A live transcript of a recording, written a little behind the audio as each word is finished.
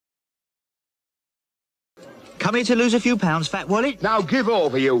Come here to lose a few pounds, fat wallet? Now give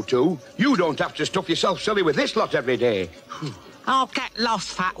over, you two. You don't have to stuff yourself silly with this lot every day. I'll get lost,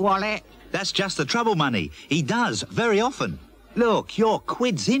 fat wallet. That's just the trouble money. He does, very often. Look, you're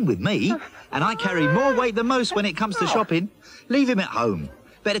quids in with me, and I carry more weight than most when it comes to shopping. Leave him at home.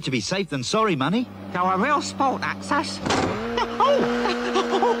 Better to be safe than sorry, money. You're a real sport, Access.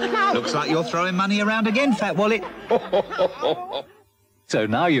 No. Looks like you're throwing money around again, fat wallet. So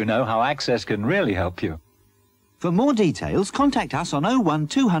now you know how Access can really help you. For more details, contact us on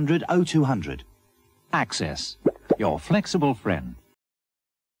 01200 0200. Access, your flexible friend.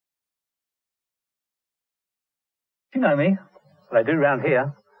 You know me. Well, they do round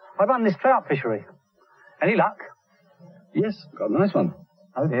here. I run this trout fishery. Any luck? Yes, got a nice one.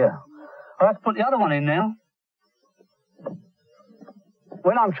 Oh, dear. I'll have to put the other one in now.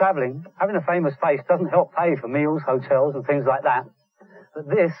 When I'm travelling, having a famous face doesn't help pay for meals, hotels, and things like that. But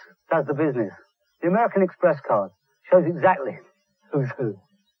this does the business. The American Express card shows exactly who's who.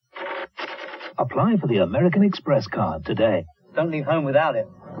 Apply for the American Express card today. Don't leave home without it.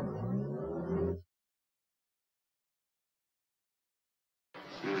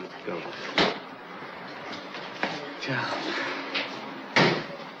 Go.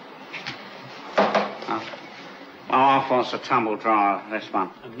 Half wants a tumble dryer, this one.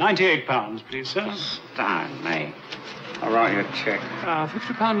 £98, please, sir. Darn me. I'll write you a cheque.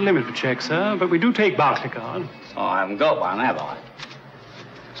 £50 limit for cheque, sir, but we do take Barclaycard. Oh, I haven't got one, have I? I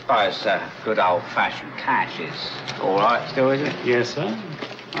suppose good old-fashioned cash is all right still, is it? Yes, sir.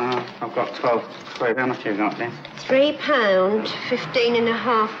 I've got 12 quid. How much you got then? £3,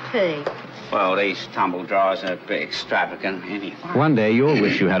 15.5p. Well, these tumble dryers are a bit extravagant anyway. One day you'll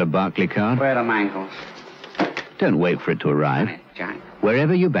wish you had a Barclaycard. Where are the mangles? Don't wait for it to arrive. Jack.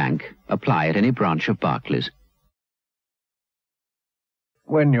 Wherever you bank, apply at any branch of Barclays.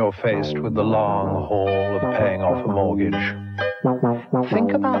 When you're faced with the long haul of paying off a mortgage,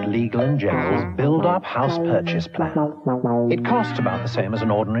 think about Legal & General's build-up house purchase plan. It costs about the same as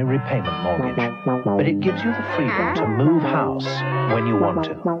an ordinary repayment mortgage, but it gives you the freedom to move house when you want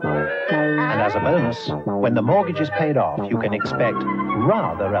to. And as a bonus, when the mortgage is paid off, you can expect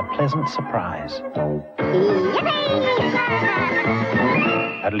rather a pleasant surprise.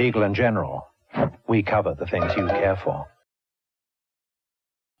 At Legal & General, we cover the things you care for.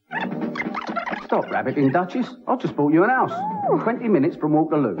 Stop rabbiting, Duchess. I just bought you an house. 20 minutes from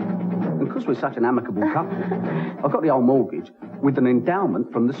Waterloo. And because we're such an amicable couple, I've got the old mortgage with an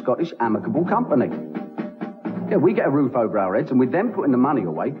endowment from the Scottish Amicable Company. Yeah, we get a roof over our heads, and with them putting the money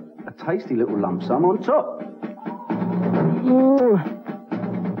away, a tasty little lump sum on top.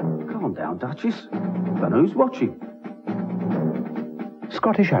 Calm down, Duchess. But who's watching?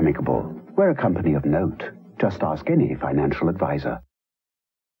 Scottish Amicable. We're a company of note. Just ask any financial advisor.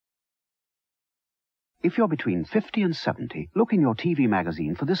 If you're between 50 and 70, look in your TV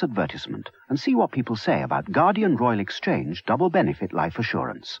magazine for this advertisement and see what people say about Guardian Royal Exchange double benefit life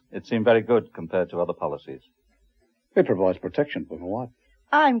assurance. It seemed very good compared to other policies. It provides protection for my wife.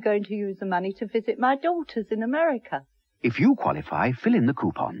 I'm going to use the money to visit my daughters in America. If you qualify, fill in the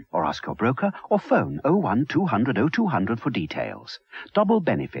coupon or ask your broker or phone 01200 0200 for details. Double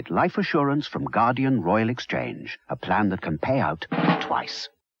benefit life assurance from Guardian Royal Exchange, a plan that can pay out twice.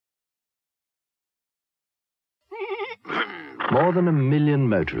 More than 1 million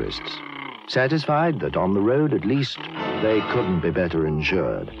motorists, satisfied that on the road at least they couldn't be better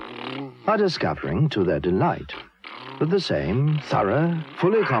insured, are discovering to their delight that the same thorough,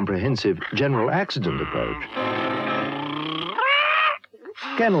 fully comprehensive general accident approach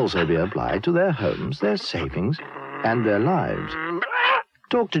can also be applied to their homes, their savings, and their lives.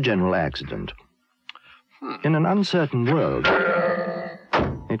 Talk to General Accident. In an uncertain world,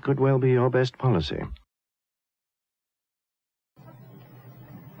 it could well be your best policy.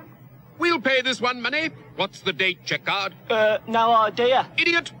 We'll pay this one money. What's the date, check card? No idea.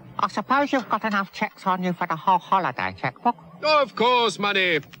 Idiot! I suppose you've got enough checks on you for the whole holiday checkbook. Of course,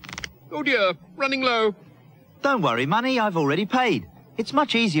 money. Oh dear, running low. Don't worry, money, I've already paid. It's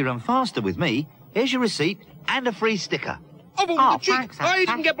much easier and faster with me. Here's your receipt and a free sticker. Oh, the cheek! Thanks, I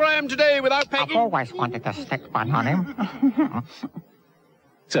didn't get where I am today without paying. I've always wanted to stick one on him.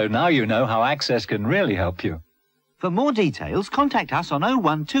 So now you know how Access can really help you. For more details, contact us on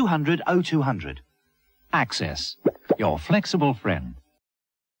 01200 0200. Access, your flexible friend.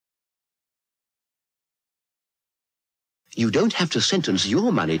 You don't have to sentence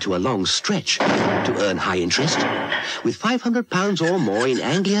your money to a long stretch to earn high interest. With £500 or more in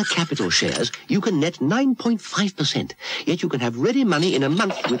Anglia capital shares, you can net 9.5%. Yet you can have ready money in a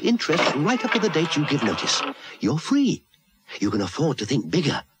month with interest right up to the date you give notice. You're free. You can afford to think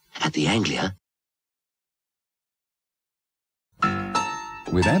bigger at the Anglia.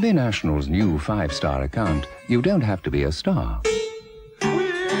 With Abbey National's new 5-star account, you don't have to be a star.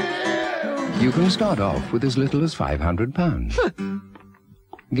 You can start off with as little as £500.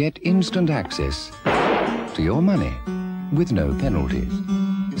 Get instant access to your money with no penalties,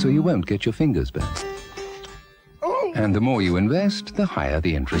 so you won't get your fingers burnt. And the more you invest, the higher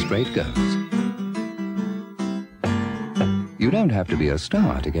the interest rate goes. You don't have to be a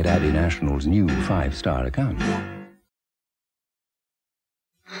star to get Abbey National's new 5-star account.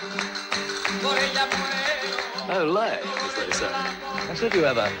 Olé, as they say. And should you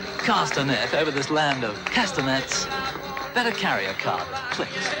ever cast a net over this land of castanets, better carry a card,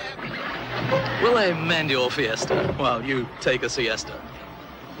 please. Will they mend your fiesta while you take a siesta?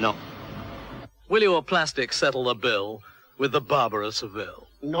 No. Will your plastic settle the bill with the Barber of Seville?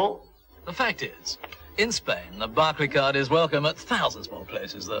 No. The fact is, in Spain, the Barclaycard is welcome at thousands more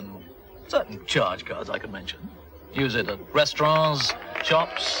places than certain charge cards I could mention. Use it at restaurants,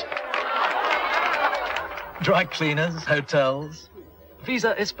 shops, dry cleaners, hotels.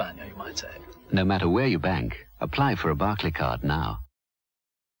 Visa Espana, you might say. No matter where you bank, apply for a Barclaycard now.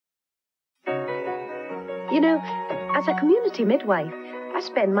 You know, as a community midwife, I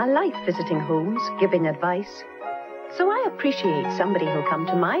spend my life visiting homes, giving advice. So I appreciate somebody who'll come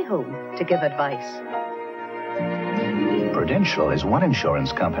to my home to give advice. Prudential is one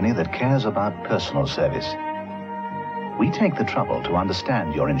insurance company that cares about personal service. We take the trouble to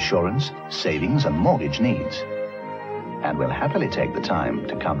understand your insurance, savings, and mortgage needs. And we'll happily take the time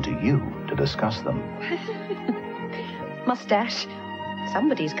to come to you to discuss them. Mustache,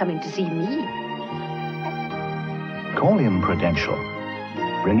 somebody's coming to see me. Call in Prudential,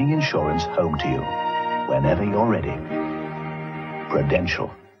 bringing insurance home to you whenever you're ready.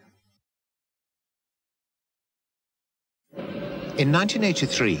 Prudential. In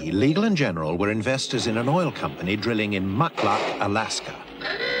 1983, Legal & General were investors in an oil company drilling in Muckluck, Alaska.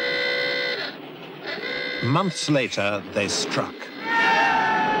 Months later, they struck.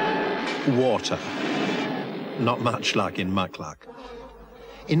 Water. Not much luck in Muckluck.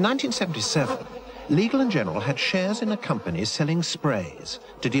 In 1977, Legal & General had shares in a company selling sprays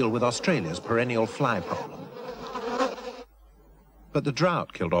to deal with Australia's perennial fly problem. But the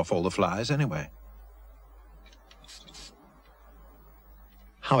drought killed off all the flies anyway.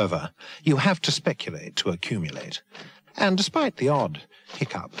 However, you have to speculate to accumulate. And despite the odd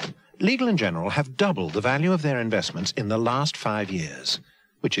hiccup, Legal & General have doubled the value of their investments in the last 5 years,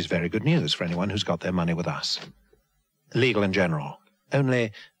 which is very good news for anyone who's got their money with us. Legal & General,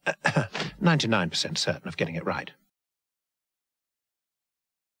 only 99% certain of getting it right.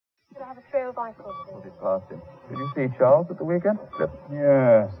 Could I have a trio of ice cream? We'll be passing. Did you see Charles at the weekend? Yep.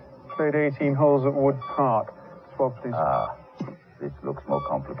 Yes. Played 18 holes at Wood Park. Swab, please. Ah, this looks more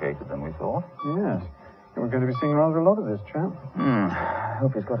complicated than we thought. Yes. We're going to be seeing rather a lot of this chap. I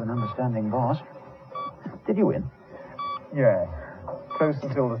hope he's got an understanding boss. Did you win? Yes. Close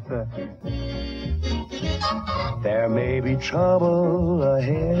until the 30th. There may be trouble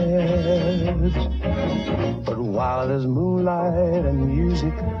ahead, but while there's moonlight and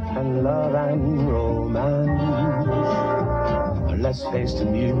music and love and romance, let's face the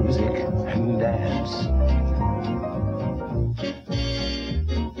music and dance.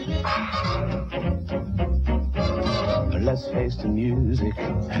 Let's face the music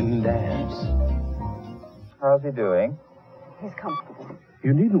and dance. How's he doing? He's comfortable.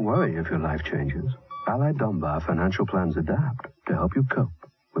 You needn't worry if your life changes. Allied Dunbar financial plans adapt to help you cope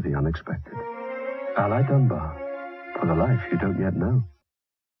with the unexpected. Allied Dunbar, for the life you don't yet know.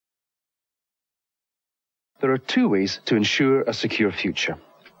 There are two ways to ensure a secure future.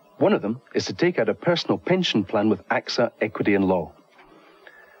 One of them is to take out a personal pension plan with AXA Equity and Law.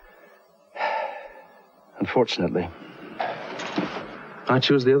 Unfortunately, I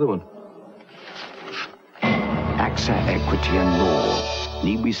chose the other one. AXA Equity and Law.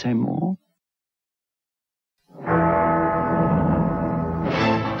 Need we say more?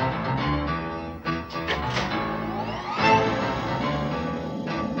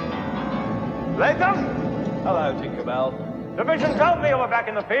 Latham? Hello, Tinkerbell. Division told me you were back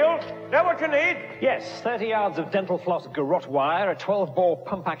in the field. Know what you need? Yes, 30 yards of dental floss garrote wire, a 12-bore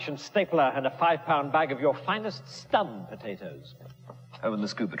pump-action stapler, and a 5-pound bag of your finest stun potatoes. Oh, and the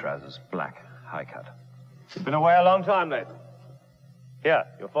scuba trousers. Black. High cut. You've been away a long time, Latham. Here,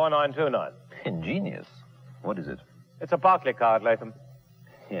 your 4929. Ingenious. What is it? It's a Barclaycard, Latham.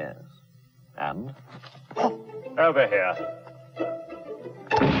 Yes. And? Over here.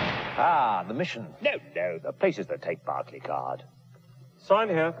 Ah, the mission. No, the places that take Barclaycard. Sign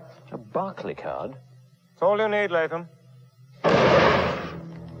here. A Barclaycard? It's all you need, Latham.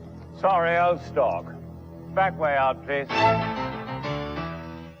 Sorry, old stock. Back way out, please.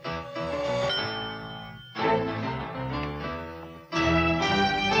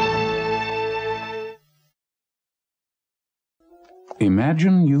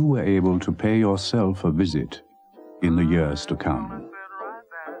 Imagine you were able to pay yourself a visit in the years to come.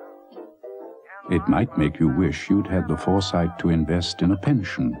 It might make you wish you'd had the foresight to invest in a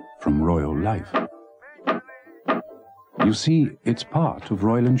pension from Royal Life. You see, it's part of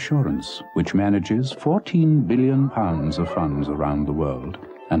Royal Insurance, which manages £14 billion of funds around the world,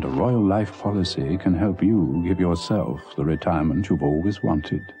 and a Royal Life policy can help you give yourself the retirement you've always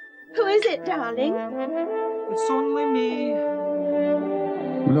wanted. Who is it, darling? It's only me.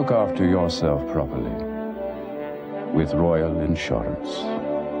 Look after yourself properly with Royal Insurance.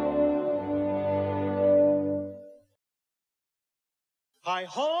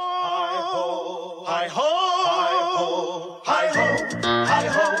 Hi-ho, hi-ho, hi-ho, hi-ho, hi-ho,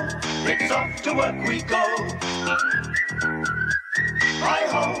 hi-ho, it's off to work we go.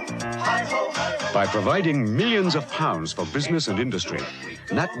 Hi-ho, hi-ho, hi-ho. By providing millions of pounds for business and industry,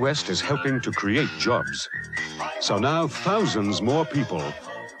 NatWest is helping to create jobs. So now thousands more people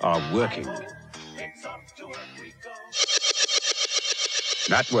are working.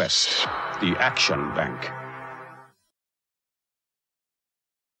 NatWest, the Action Bank.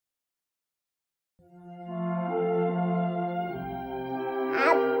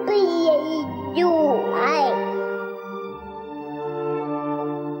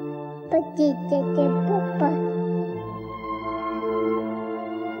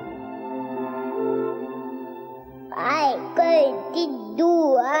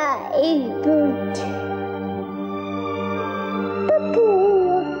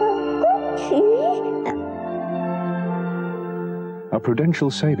 A Prudential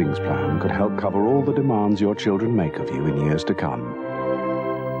savings plan could help cover all the demands your children make of you in years to come.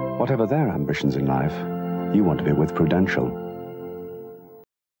 Whatever their ambitions in life, you want to be with Prudential.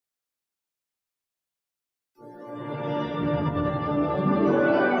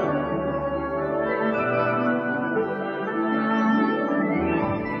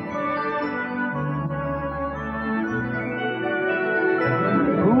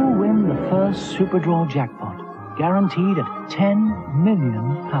 Who'll win the first Super Draw jackpot? Guaranteed at £10 million.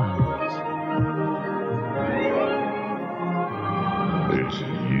 It's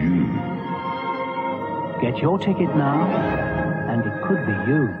you. Get your ticket now, and it could be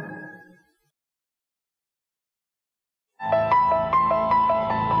you.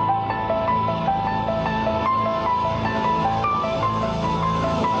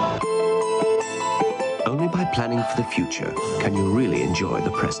 Only by planning for the future can you really enjoy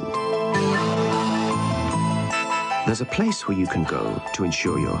the present. There's a place where you can go to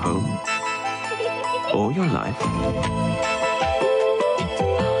insure your home or your life.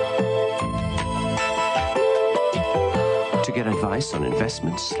 To get advice on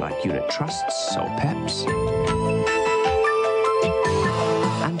investments like unit trusts or PEPs.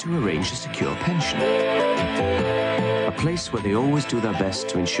 And to arrange a secure pension. A place where they always do their best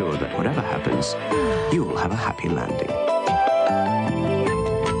to ensure that whatever happens, you'll have a happy landing.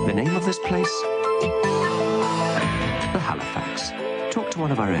 The name of this place? The Halifax. Talk to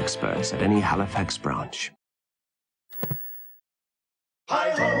one of our experts at any Halifax branch.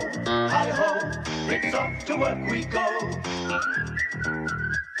 Hi-ho, hi-ho, it's off to work we go.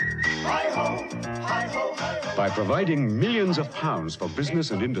 Hi-ho, hi-ho, hi-ho. By providing millions of pounds for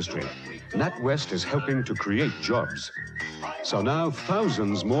business and industry, NatWest is helping to create jobs. So now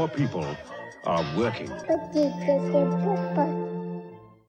thousands more people are working.